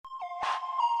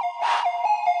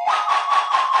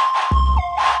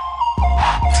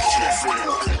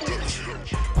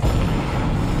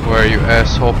Where are you,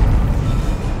 asshole?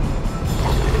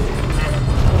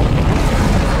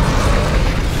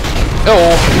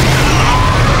 Oh!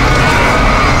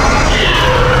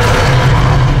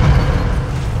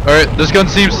 Alright, this gun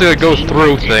seems to go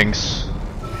through things.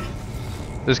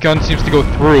 This gun seems to go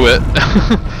through it.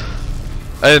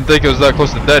 I didn't think it was that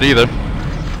close to dead either.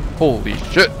 Holy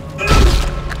shit.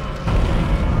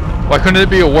 Why couldn't it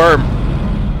be a worm?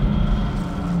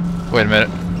 Wait a minute.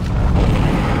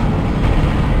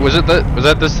 Was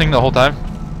that this thing the whole time?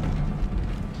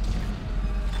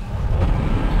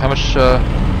 How much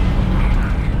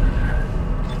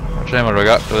ammo do I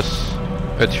got for this?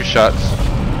 I had 2 shots.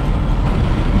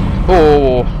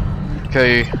 Oh,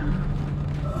 okay.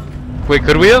 Wait,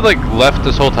 could we have like left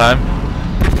this whole time?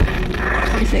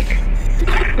 Isaac,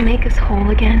 make us whole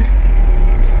again.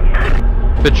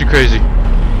 Bet you crazy.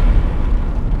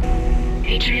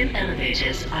 Atrium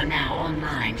elevators are now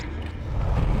online.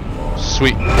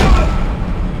 Sweet.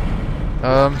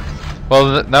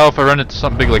 Well, now if I run into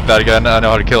something big like that again, I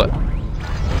know how to kill it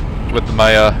with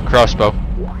my crossbow.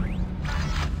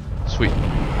 Sweet.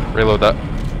 Reload that.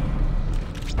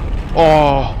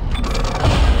 Oh.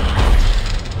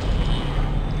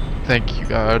 Thank you,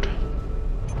 God.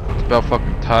 It's about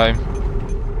fucking time.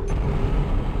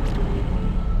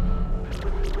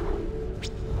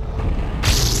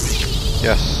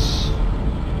 Yes.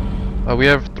 We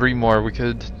have 3 more. We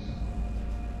could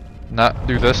not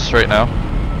do this right now.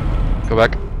 Go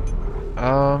back.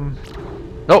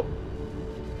 Nope.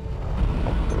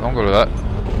 Don't go to that.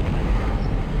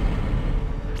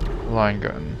 Line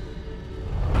gun.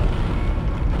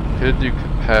 Could do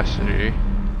capacity.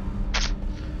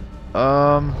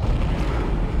 I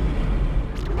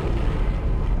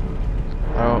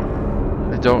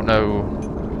don't know.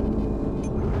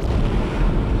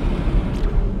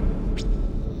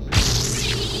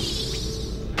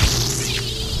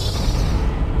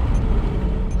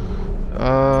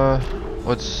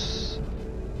 Let's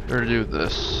do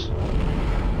this.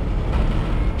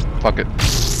 Fuck it.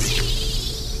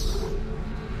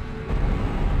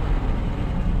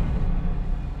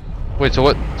 Wait, so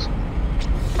what?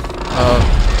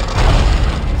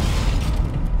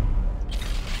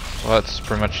 Well, that's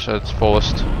pretty much at its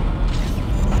fullest.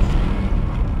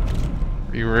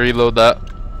 You reload that.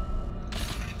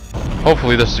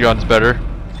 Hopefully this gun's better.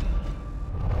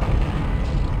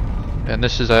 And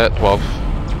this is at 12.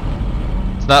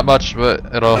 It's not much, but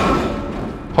it'll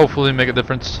hopefully make a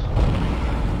difference.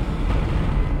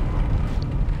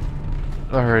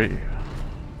 Alrighty.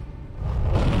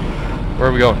 Where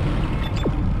are we going?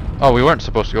 Oh, we weren't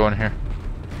supposed to go in here.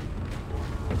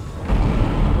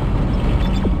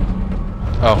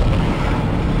 Oh.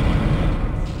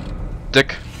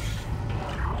 Dick.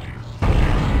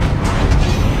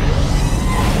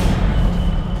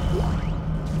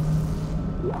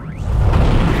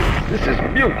 This is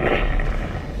mutiny.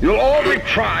 You'll all be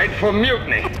tried for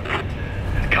mutiny.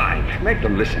 Kind, make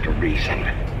them listen to reason.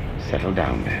 Settle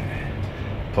down, men.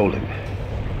 Hold him.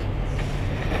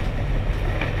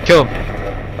 Kill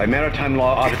him. By Maritime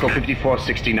Law, Article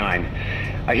 5469,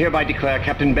 I hereby declare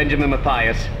Captain Benjamin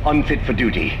Matthias unfit for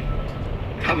duty.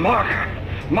 The marker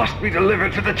must be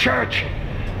delivered to the church.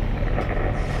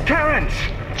 Terrence!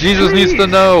 Jesus please. needs to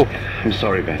know. I'm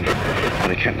sorry, Ben, but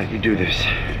I can't let you do this.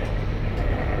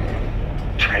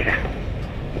 Traitor.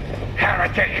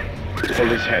 Heretic. Hold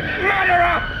his head.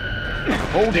 Murderer!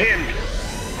 Hold him.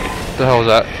 What the hell was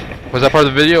that? Was that part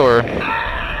of the video or?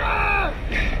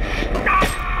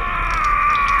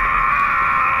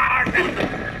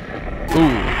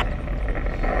 Ooh.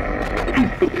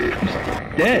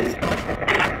 Dead.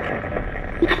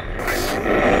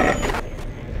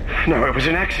 No, it was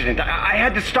an accident. I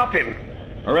had to stop him.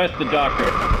 Arrest the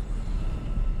doctor.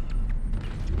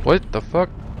 What the fuck?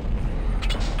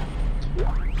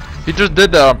 He just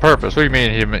did that on purpose. What do you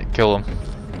mean he didn't kill him?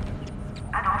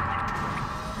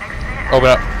 Open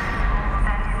up.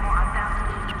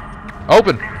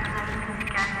 Open!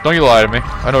 Don't you lie to me.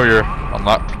 I know you're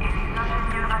unlocked.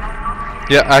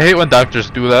 Yeah, I hate when doctors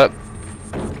do that.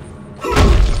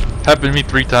 Happened to me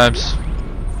 3 times.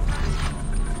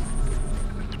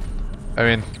 I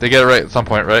mean, they get it right at some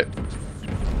point, right?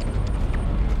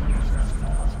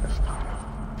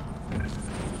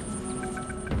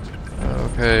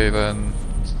 Okay, then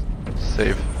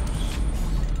save.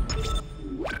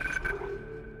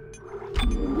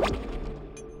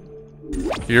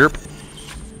 Yerp.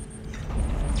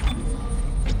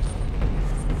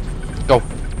 Go.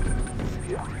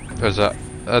 There's that.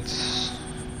 That's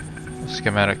a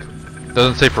schematic.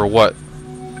 Doesn't say for what.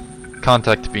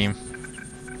 Contact beam.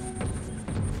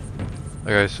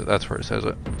 Okay, so that's where it says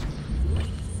it.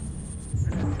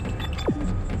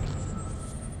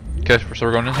 Okay, so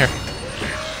we're going in here.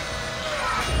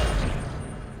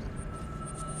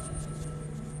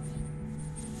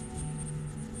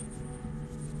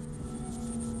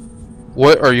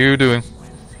 What are you doing?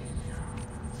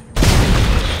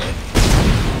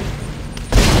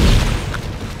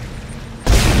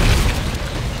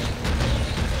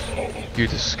 You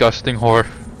disgusting whore.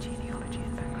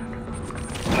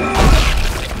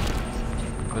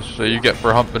 That's what you get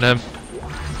for humping him.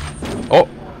 Oh!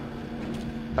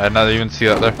 I did not even see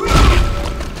that there.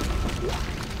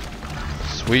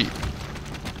 Sweet.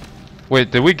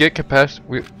 Wait, did we get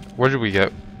capacity? What did we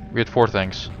get? We had 4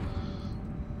 things.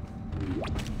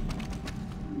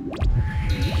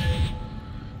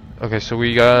 Okay, so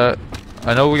we got...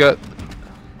 I know we got...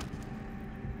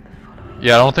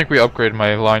 Yeah, I don't think we upgraded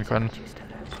my line gun.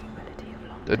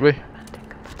 Did we? I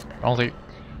don't think...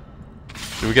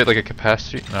 Did we get like a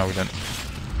capacity? No, we didn't.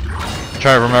 I'm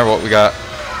trying to remember what we got.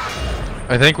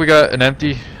 I think we got an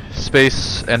empty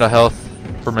space and a health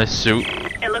for my suit.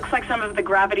 It looks like some of the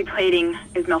gravity plating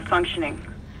is malfunctioning.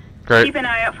 Great. Keep an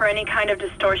eye out for any kind of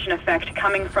distortion effect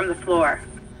coming from the floor.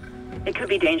 It could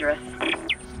be dangerous.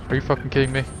 Are you fucking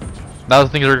kidding me? Now the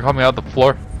things are coming out the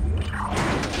floor.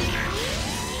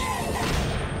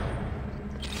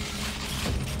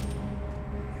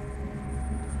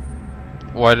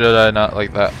 Why did I not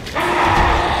like that?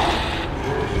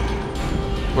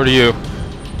 What are you?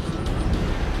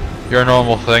 You're a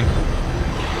normal thing.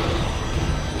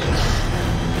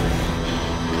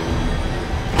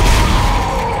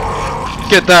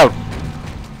 Get down!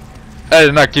 I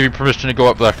did not give you permission to go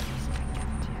up there.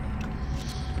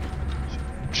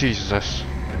 Jesus.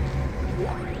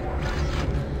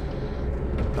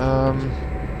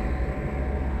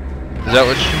 Is that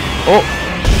what she... Oh!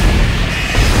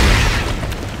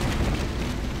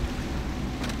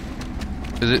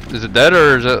 Is it dead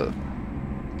or is it...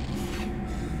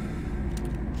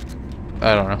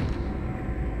 I don't know.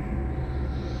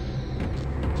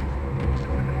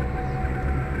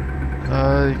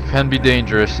 It can be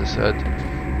dangerous, it said.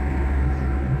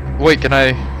 Wait, can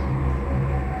I...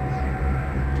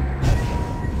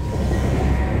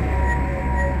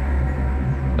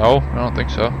 No, I don't think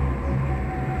so.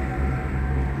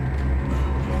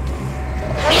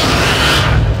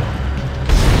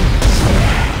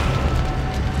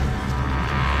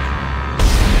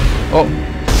 Oh.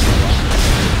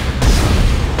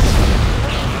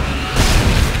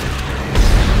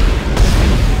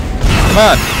 Come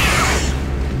on.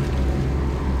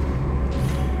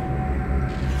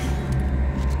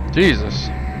 Jesus.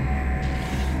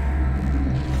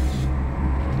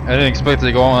 I didn't expect it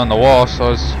to go on the wall, so I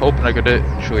was hoping I could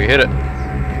actually hit it.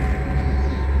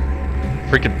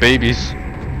 Freaking babies.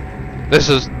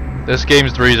 This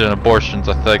game's the reason abortion's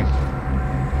a thing.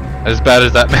 As bad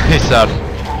as that may sound.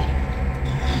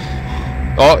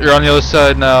 Oh, you're on the other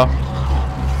side now.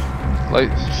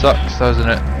 Light sucks, doesn't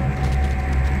it?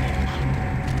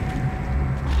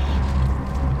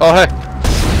 Oh, hey.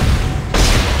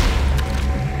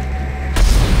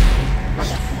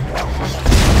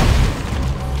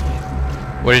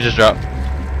 What did you just drop?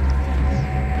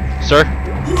 Sir?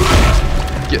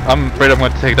 I'm afraid I'm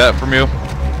going to take that from you.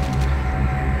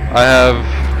 I have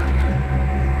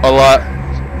a lot,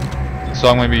 so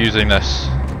I'm going to be using this.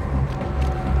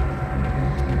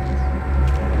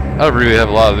 I don't really have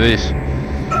a lot of these.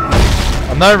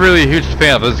 I'm not really a huge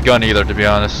fan of this gun either, to be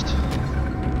honest.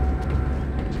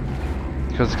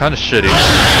 Because it's kind of shitty.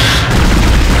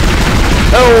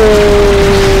 Oh!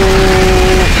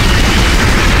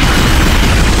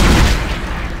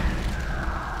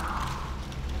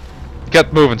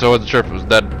 Kept moving, so I wasn't sure if it was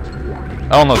dead.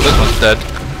 I don't know if this one's dead.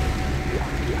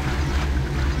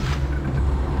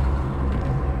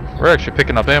 We're actually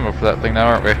picking up ammo for that thing now,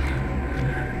 aren't we?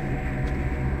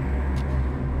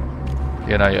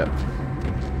 Yeah, not yet.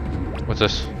 What's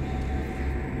this?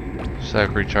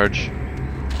 Stack recharge.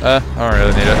 I don't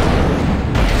really need it.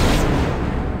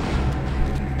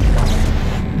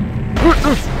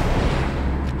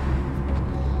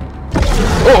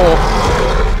 Uh-oh!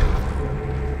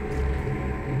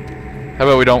 How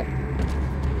about we don't?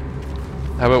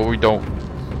 How about we don't?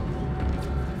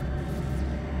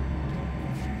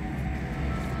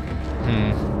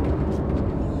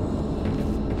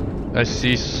 I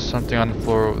see something on the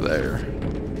floor over there.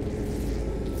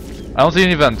 I don't see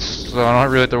any vents, so I don't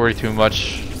really have to worry too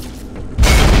much.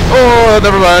 Oh,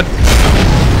 never mind.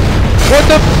 What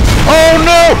the? Oh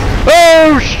no!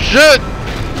 Oh shit!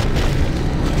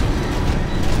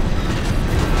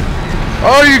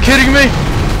 Are you kidding me?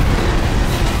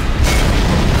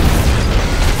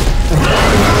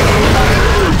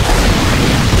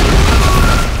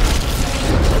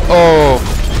 Oh,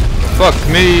 fuck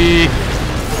me.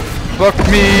 Fuck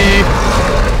me.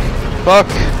 Fuck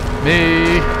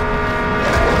me.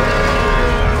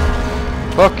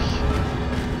 Fuck.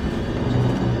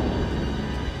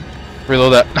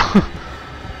 Reload that.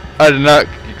 I did not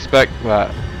expect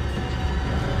that.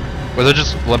 Was I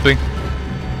just limping?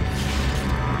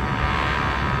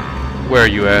 Where are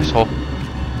you, asshole?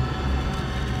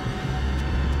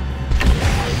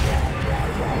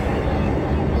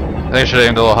 I think I should have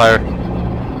aimed a little higher.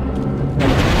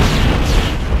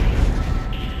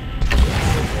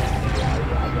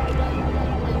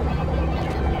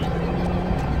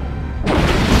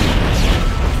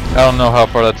 I don't know how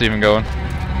far that's even going.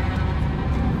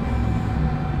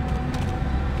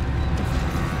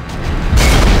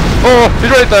 Oh, he's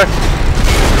right there.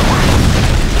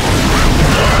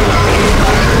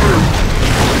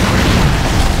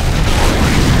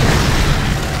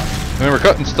 I mean, we're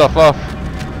cutting stuff off.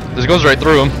 This goes right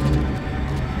through him.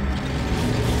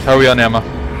 How are we on ammo?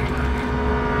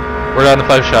 We're down to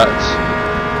 5 shots.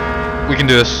 We can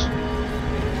do this.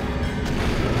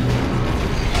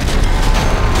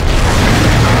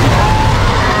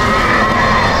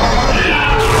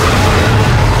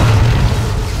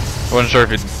 I wasn't sure if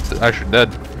he's actually dead.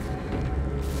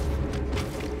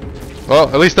 Well,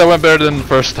 at least that went better than the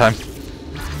first time.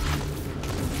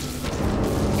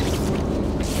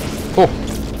 Oh,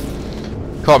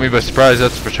 caught me by surprise,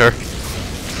 that's for sure.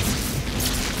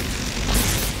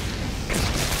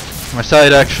 My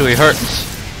side actually hurts.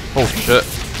 Oh shit.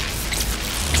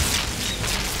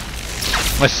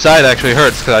 My side actually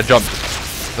hurts because I jumped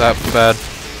that bad.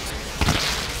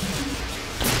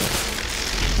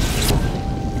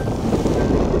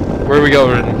 Where are we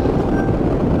going?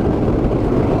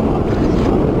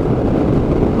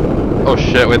 Oh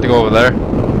shit, we have to go over there.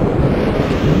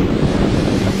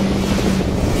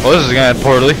 Well, this is gonna end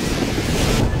poorly.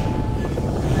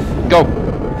 Go!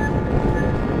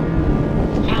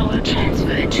 Power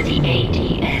transfer to the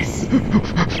ADS.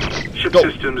 Ship Go.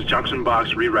 systems junction box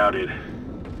rerouted.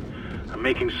 I'm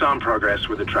making some progress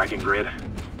with the tracking grid.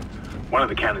 One of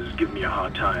the cannons is giving me a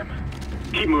hard time.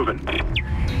 Keep moving.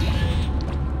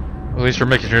 At least you're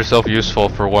making yourself useful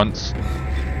for once.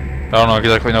 I don't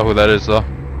exactly know who that is though.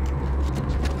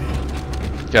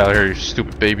 Get out of here, you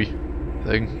stupid baby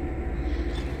thing.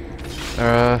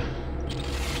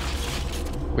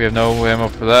 We have no ammo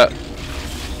for that.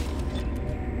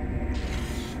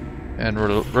 And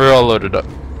we're all loaded up.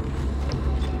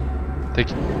 Take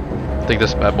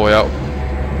this bad boy out.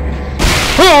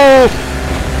 Oh!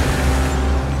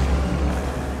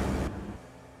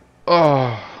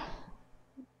 Oh.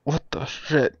 What the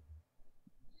shit?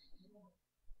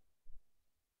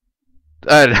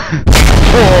 Oh.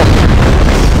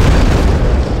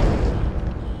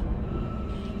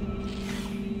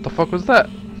 The fuck was that?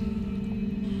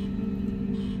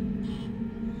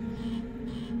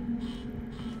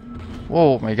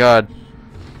 Oh my god.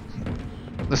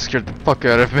 This scared the fuck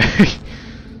out of me.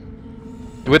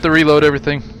 Do we have to reload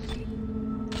everything?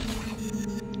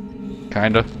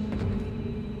 Kinda.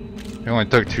 It only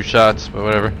took 2 shots, but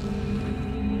whatever.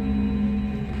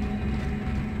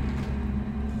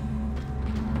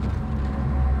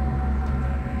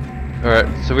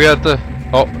 Alright, so we have to...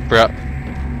 Oh, forgot.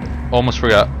 Almost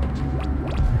forgot.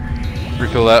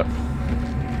 Refill that.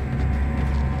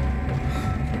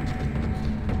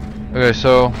 Okay,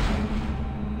 so...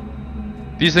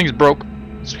 These things broke.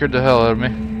 Scared the hell out of me.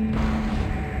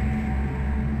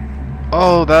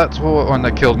 Oh, that's what one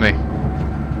that killed me.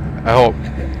 I hope.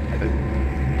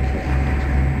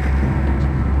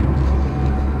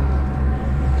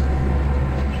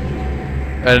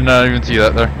 I did not even see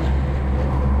that there.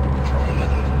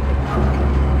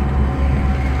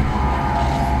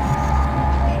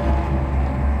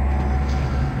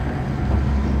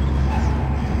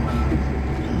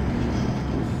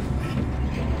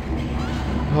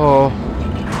 Oh.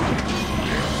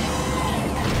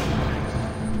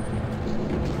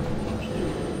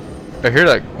 I hear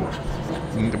that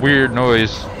weird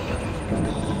noise.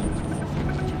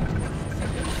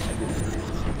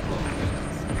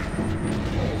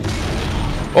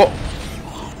 Oh!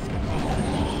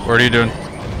 What are you doing?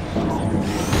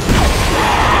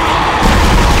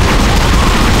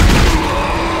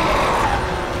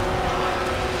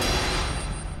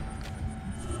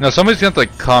 Now somebody's gonna have to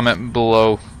like comment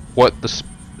below what the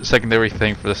secondary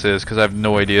thing for this is, because I have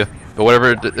no idea. But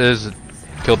whatever it is, it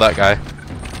killed that guy.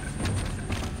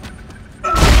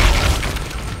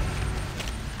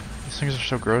 These things are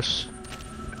so gross.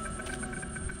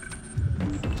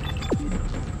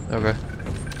 Okay.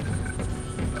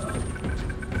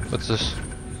 What's this?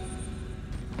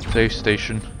 Safe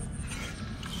station.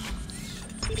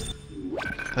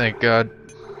 Thank God.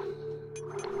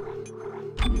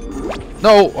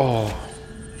 No! Oh.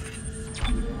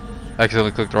 I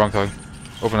accidentally clicked the wrong thing.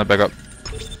 Open that back up.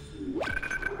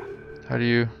 How do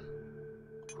you...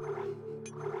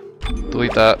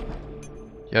 delete that?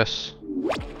 Yes.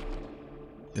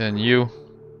 Then you...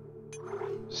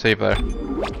 save there.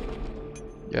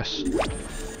 Yes.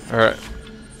 Alright.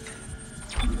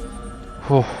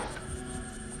 Whew.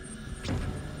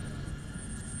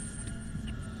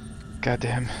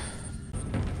 Goddamn.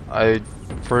 I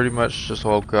pretty much just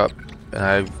woke up and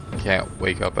I can't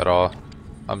wake up at all.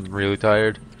 I'm really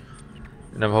tired.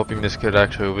 And I'm hoping this could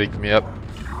actually wake me up.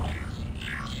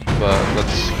 But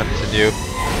let's continue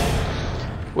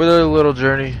with our little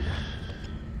journey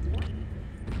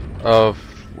of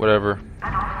whatever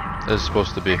is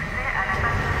supposed to be.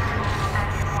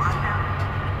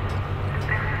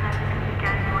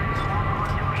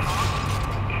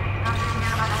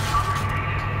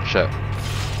 Shit.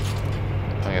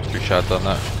 I got 3 shots on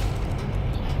that.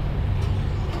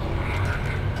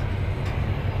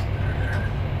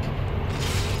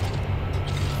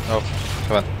 Oh,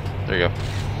 come on. There you go.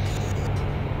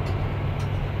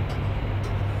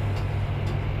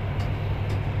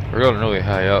 We're going really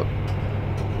high up.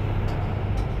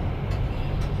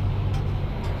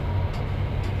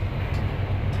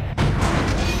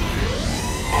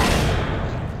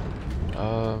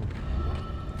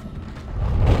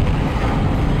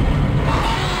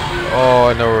 Oh,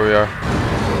 I know where we are.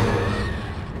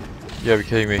 You gotta be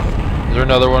kidding me. Is there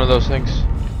another one of those things?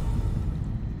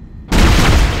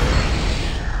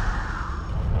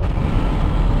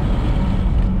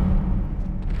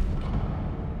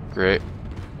 Great.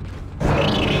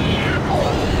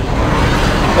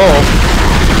 Oh.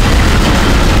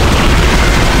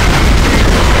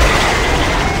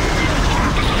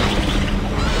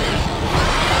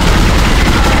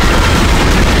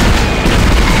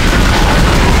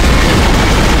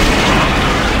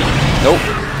 Nope.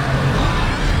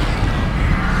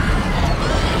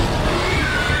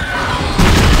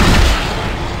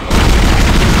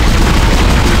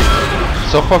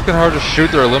 So fucking hard to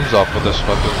shoot their limbs off with this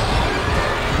weapon.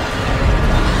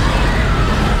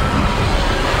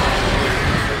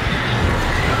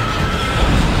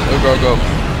 Go, go, go.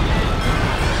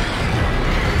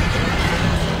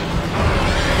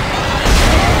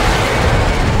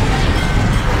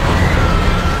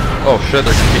 Oh shit,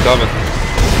 they're gonna keep coming.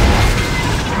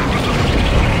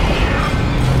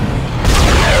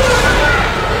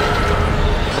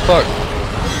 Fuck.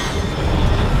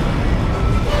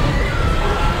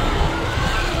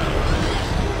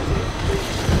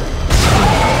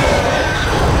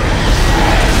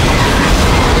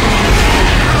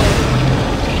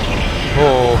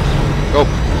 Oh, go.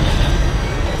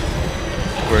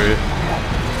 Where are you?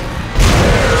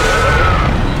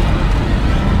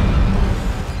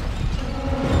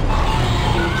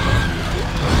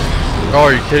 Oh,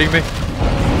 are you kidding me?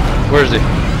 Where is he?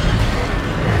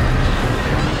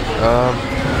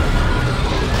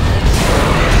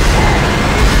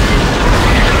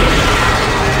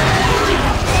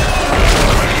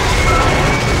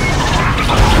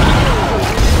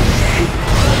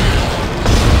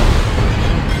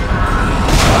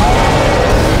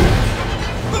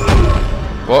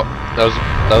 Well, that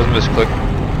was a misclick.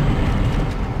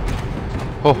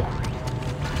 Oh,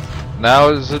 now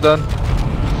is it done?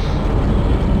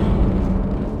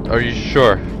 Are you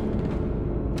sure?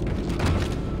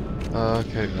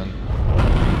 Okay then.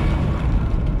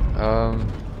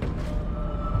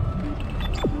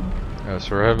 Yeah, so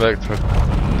we're heading back to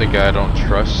the guy I don't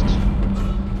trust.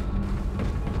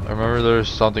 I remember there's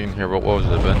something in here, but what was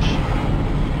it, bench?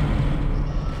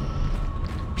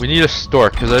 We need a store,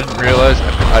 because I didn't realize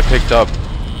I picked up,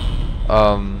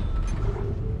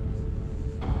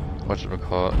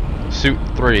 whatchamacallit, suit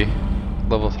 3,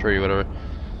 level 3, whatever.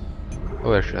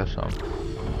 Oh, I actually have some.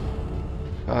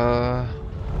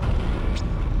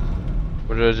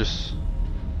 What did I just...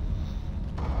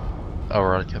 Oh,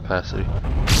 we're on capacity.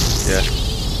 Yeah.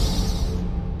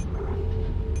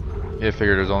 Yeah, I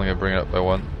figured I was only gonna bring it up by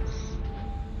 1.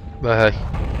 But hey.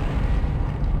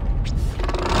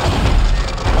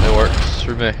 It works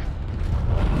for me.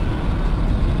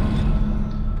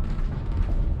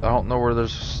 I don't know where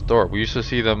there's a store. We used to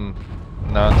see them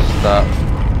non-stop.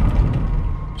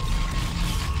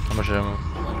 How much ammo?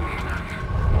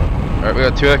 Alright, we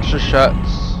got 2 extra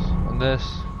shots on this.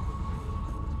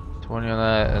 20 on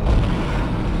that, and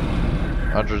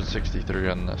 163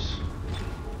 on this.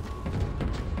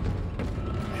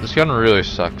 This gun really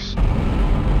sucks. I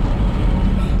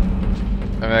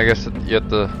mean, I guess you have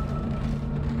to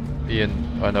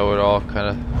being a know-it-all kind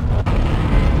of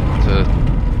to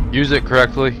use it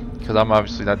correctly, because I'm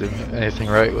obviously not doing anything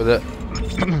right with it.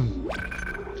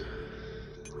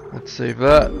 Let's save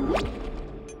that.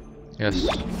 Yes.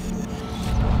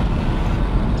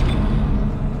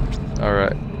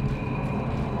 Alright.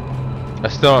 I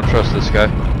still don't trust this guy.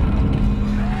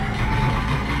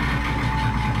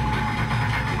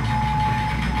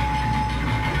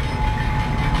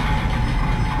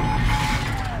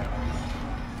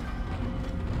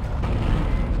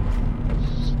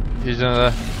 He's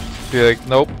gonna be like,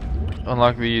 nope.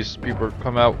 Unlock these. People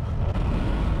come out.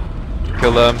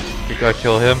 Kill them. We gotta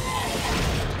kill him.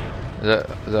 Is that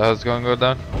how it's gonna go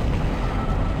down?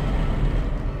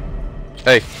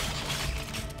 Hey.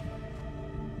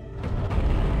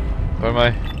 Where am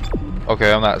I?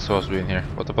 Okay, I'm not supposed to be in here.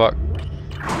 What the fuck?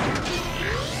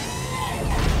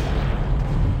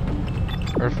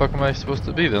 Where the fuck am I supposed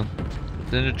to be then?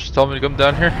 Didn't you just tell me to come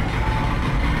down here?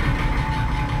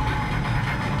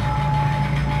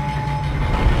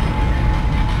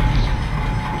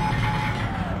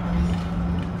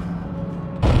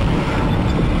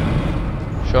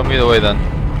 Show me the way then,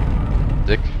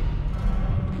 dick.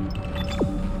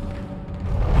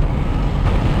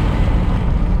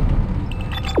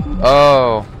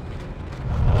 Oh.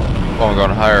 Oh, I'm going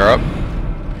higher up.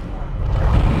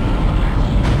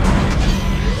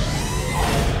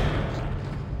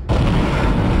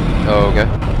 Oh, okay.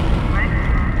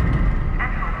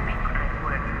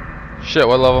 Shit,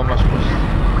 what level am I supposed to?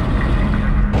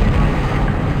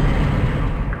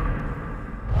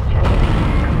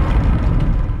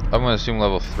 I'm gonna assume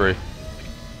level 3.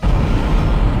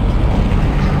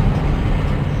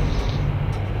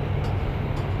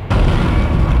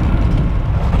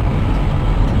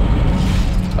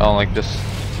 I don't like this.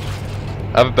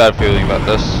 I have a bad feeling about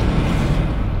this.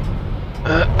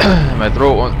 My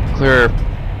throat won't clear.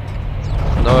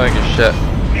 Annoying as shit.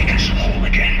 Make us whole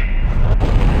again.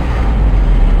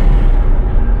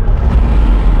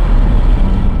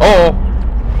 Oh!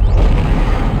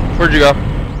 Where'd you go?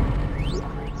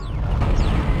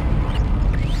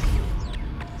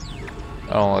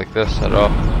 I don't like this at all.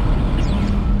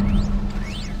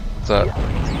 What's that?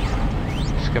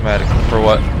 Schematic for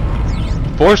what?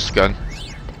 Force gun?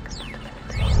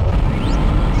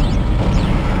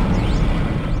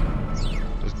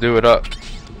 Let's do it up.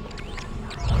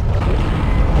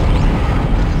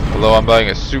 Although I'm buying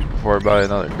a suit before I buy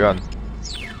another gun.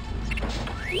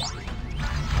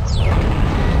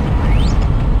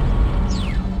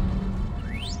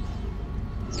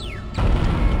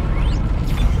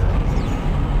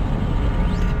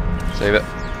 Save it.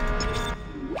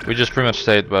 We just pretty much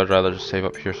saved, but I'd rather just save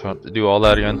up here so I don't have to do all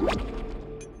that again.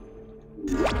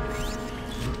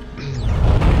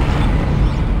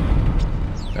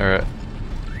 Alright.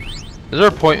 Is there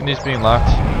a point in these being locked?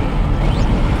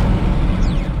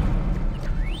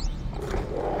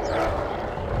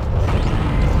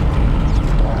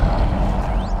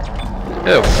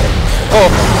 Ew. Oh!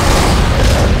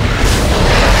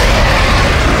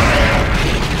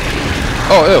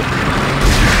 Oh, ew.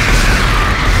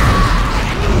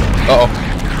 Uh-oh.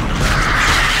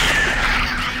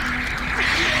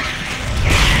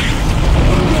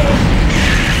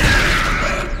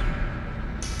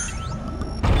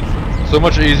 So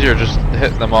much easier just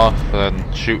hitting them off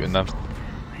than shooting them.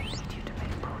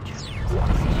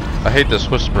 I hate this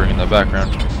whispering in the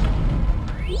background.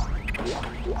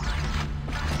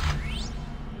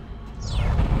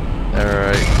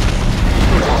 Alright.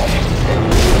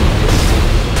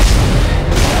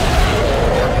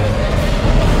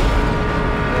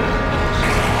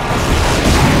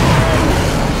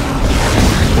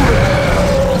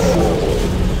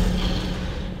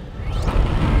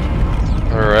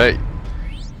 Alright.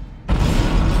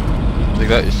 Take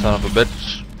that, you son of a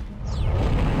bitch.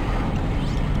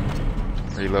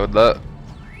 Reload that.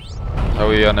 How are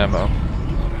we on ammo?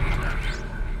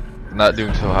 Not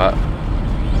doing so hot.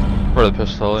 For the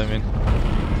pistol, I mean.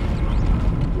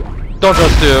 Don't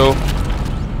trust you!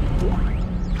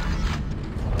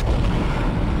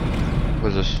 What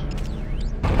is this?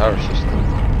 Power system.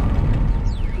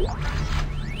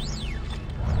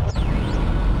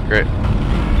 Great.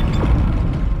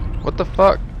 What the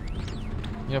fuck?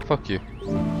 Yeah, fuck you.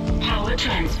 Power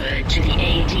transferred to the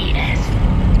ADS.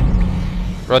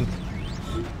 Run.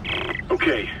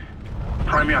 Okay.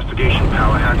 Primary oscillation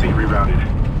power has been rerouted.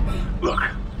 Look,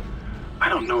 I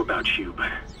don't know about you,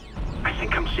 but I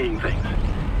think I'm seeing things.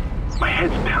 My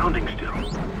head's pounding still.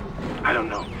 I don't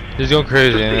know. He's going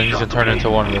crazy and then he's gonna turn into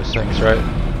one of those things, right?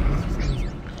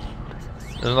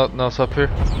 There's nothing else up here?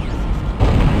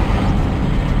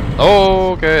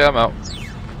 Oh, okay, I'm out.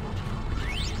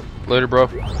 Later, bro.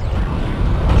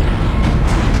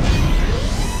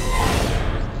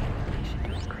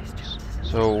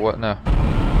 So what now?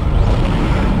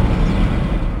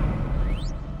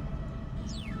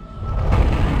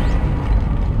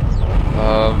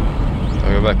 Do I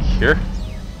go back here?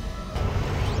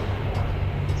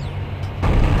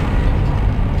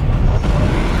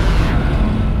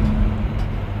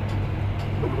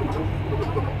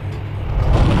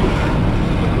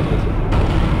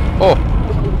 Oh!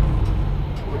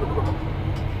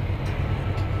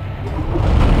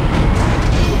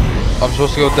 I'm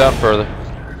supposed to go down further.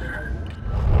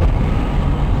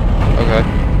 Okay.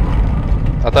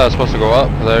 I thought I was supposed to go up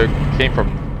because I came from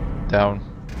down.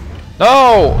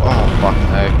 No! Oh, fucking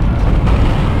heck.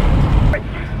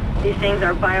 These things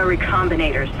are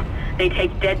biorecombinators. They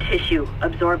take dead tissue,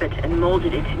 absorb it, and mold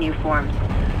it into new forms.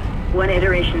 One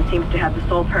iteration seems to have the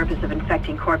sole purpose of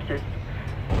infecting corpses.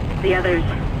 The others,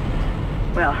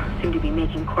 well, seem to be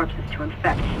making corpses to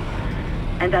infect.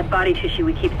 And that body tissue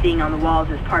we keep seeing on the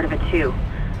walls is part of it too.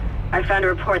 I found a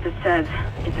report that says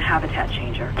it's a habitat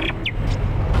changer.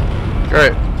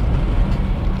 Great.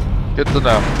 Good to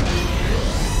know.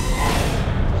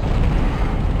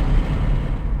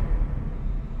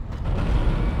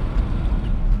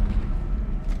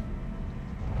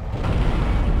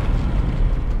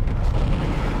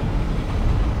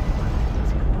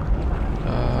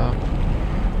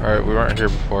 Alright, we weren't here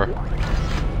before.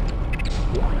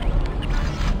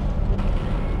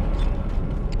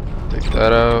 Take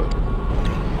that out.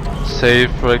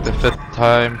 Save for like the 5th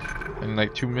time in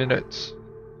like 2 minutes.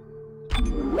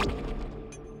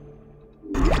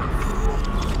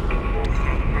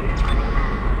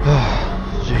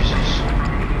 Jesus.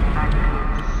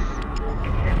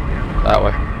 That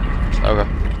way. Okay.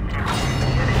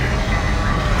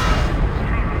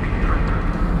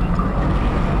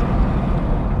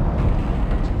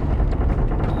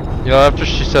 You know, after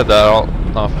she said that, I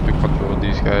don't know if I'd be comfortable with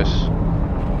these guys.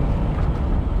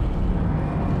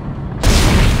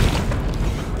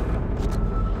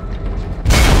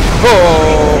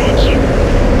 Oh!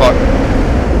 Fuck.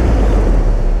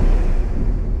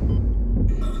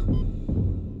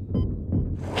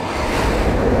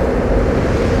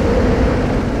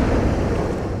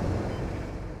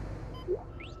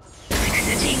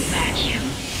 Exiting vacuum.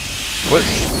 What?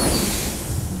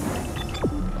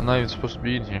 I'm not even supposed to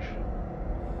be in here.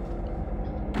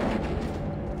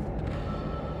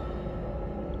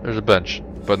 There's a bench,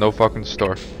 but no fucking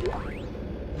store.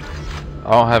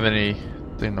 I don't have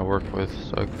anything to work with,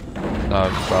 so I'm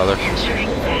not bother. Entering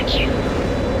vacuum.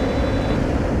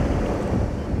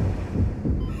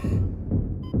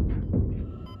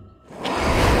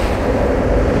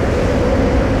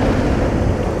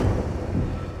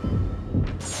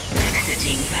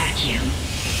 Exiting vacuum.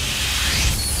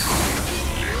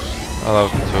 Oh, that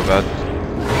wasn't so bad.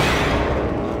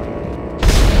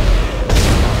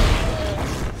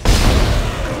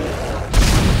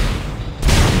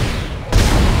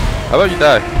 How about you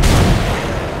die?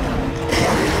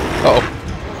 Uh-oh.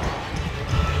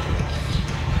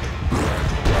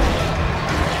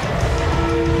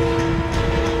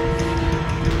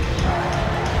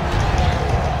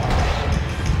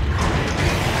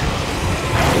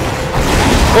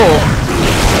 Oh!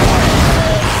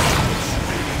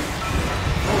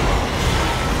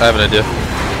 I have an idea.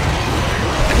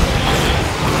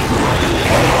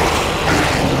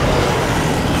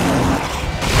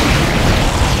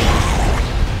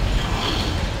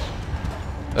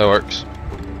 That works.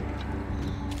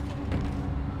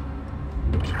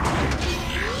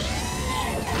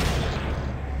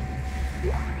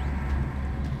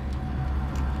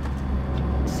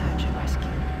 Search and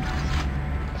rescue.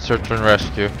 Search and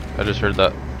rescue. I just heard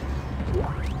that.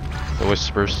 The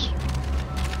whispers.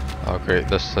 Oh great,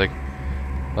 this thing.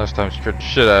 Last time scared the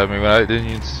shit out of me when I didn't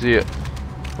even see it.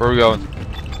 Where are we going?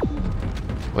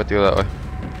 We have to go that way.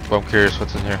 But I'm curious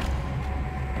what's in here.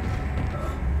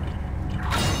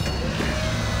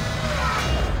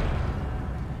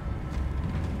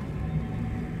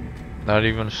 Not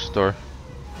even a store.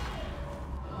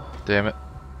 Damn it.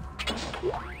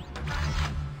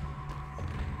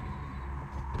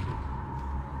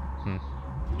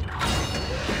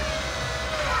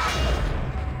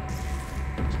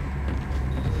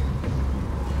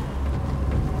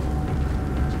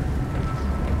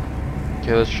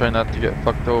 Okay, let's try not to get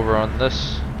fucked over on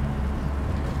this.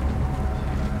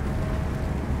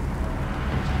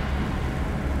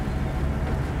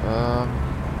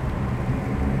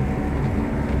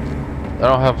 I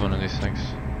don't have one of these things.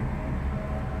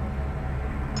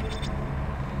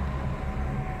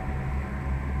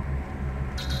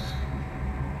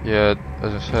 Yeah,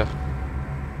 as I said.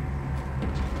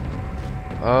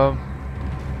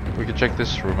 We can check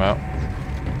this room out.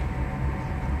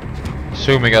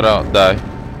 Assuming I don't die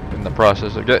in the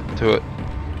process of getting to it.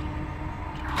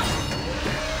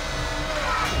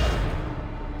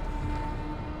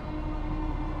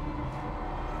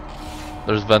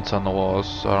 There's vents on the walls,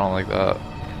 so I don't like that.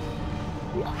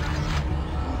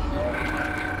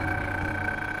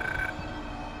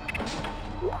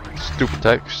 Stupid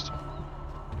text.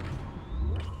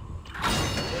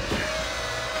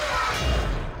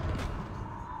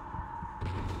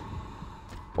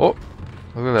 Oh,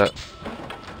 look at that.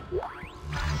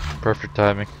 Perfect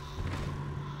timing.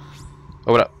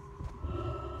 Open up.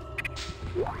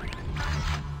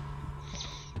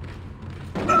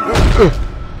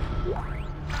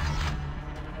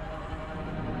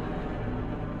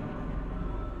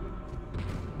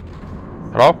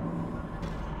 Hello?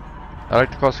 I'd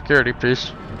like to call security,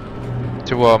 please.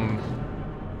 To,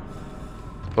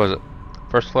 what is it?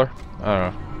 First floor? I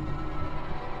don't know.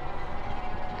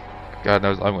 God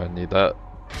knows I'm gonna need that.